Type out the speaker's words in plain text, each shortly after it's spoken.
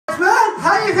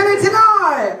How are you feeling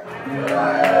tonight?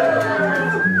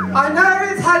 I know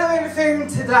it's Halloween theme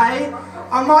today.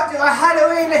 I might do a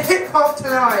Halloween hip hop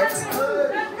tonight.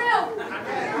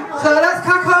 So let's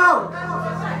crack on.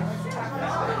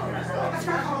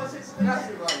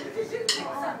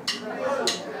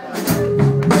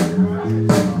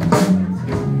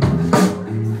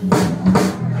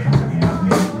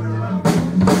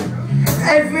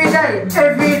 Every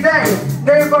day,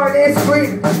 nobody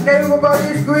scream,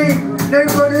 nobody scream.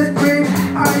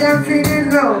 I am feeling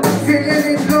low,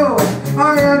 I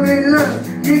am in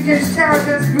love. You can shout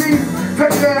and scream,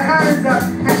 put your hands up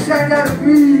and shout and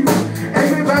scream.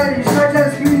 Everybody shout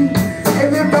and scream.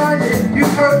 Everybody, you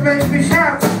can't make me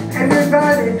shout.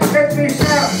 Everybody, make me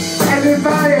shout.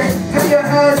 Everybody, put your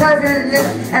hands up in the air.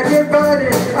 Everybody,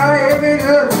 I am in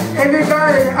love.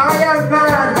 Everybody, I am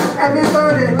mad.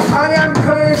 Everybody, I am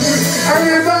crazy.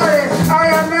 Everybody, I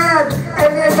am mad.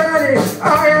 Everybody, I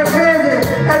am crazy.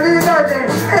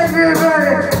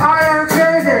 Everybody, I am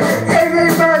crazy.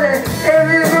 Everybody,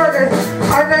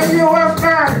 I know you are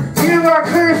mad. You are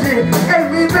crazy.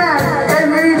 Every man,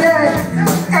 every day,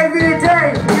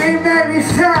 you make me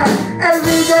sad.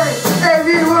 Every day,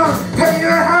 everyone, put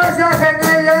your hands up in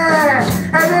the air.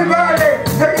 Everybody,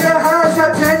 put your hands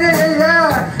up in the air.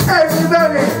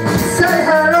 Everybody, say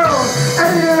hello.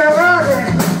 Everybody,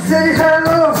 say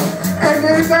hello.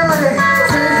 Everybody,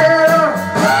 say hello.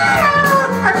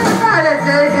 Everybody,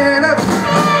 say hello.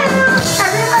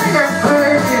 Everybody is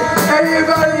crazy.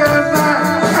 Everybody is mad.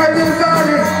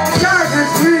 Everybody, shout and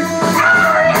scream.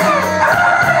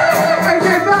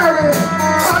 Everybody,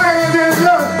 I am in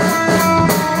love.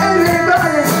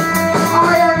 Everybody,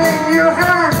 I am in your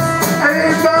hands.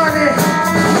 Everybody,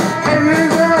 I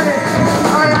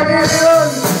am in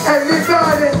love.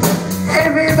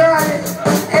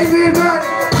 Everybody,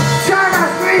 shout and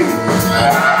scream.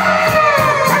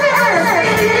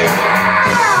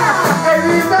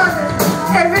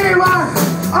 Everyone,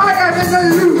 I am in the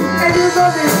loop.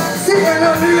 Everybody, sing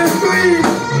on the screen.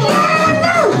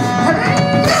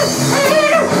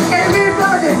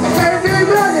 Everybody,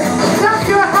 clap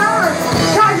your hands,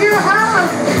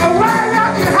 and wave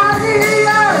up your hands in the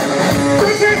air. We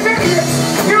can see it.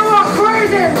 You are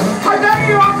crazy. I know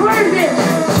you are crazy.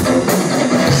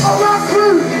 Oh my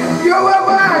crew, you are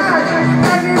mad.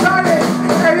 Everybody,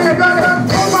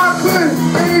 oh my crew,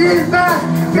 it is bad.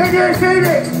 It is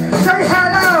Phoenix. Say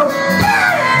hello.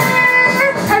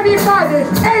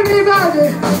 Everybody,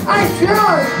 I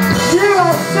sure you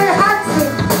are so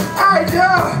handsome. I do.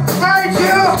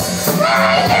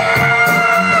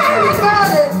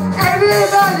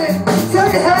 Everybody,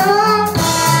 say hello.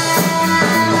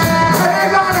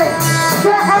 Everybody,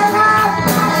 say hello.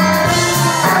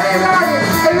 Everybody,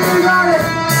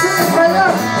 say hello.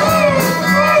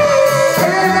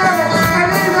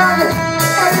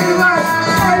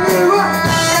 Everyone,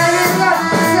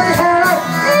 say hello.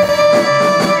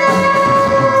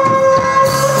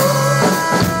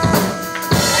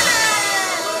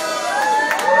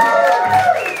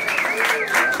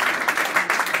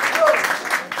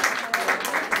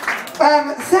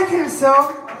 Second song,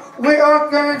 we are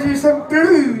going to do some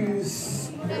blues.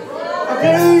 A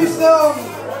blues song.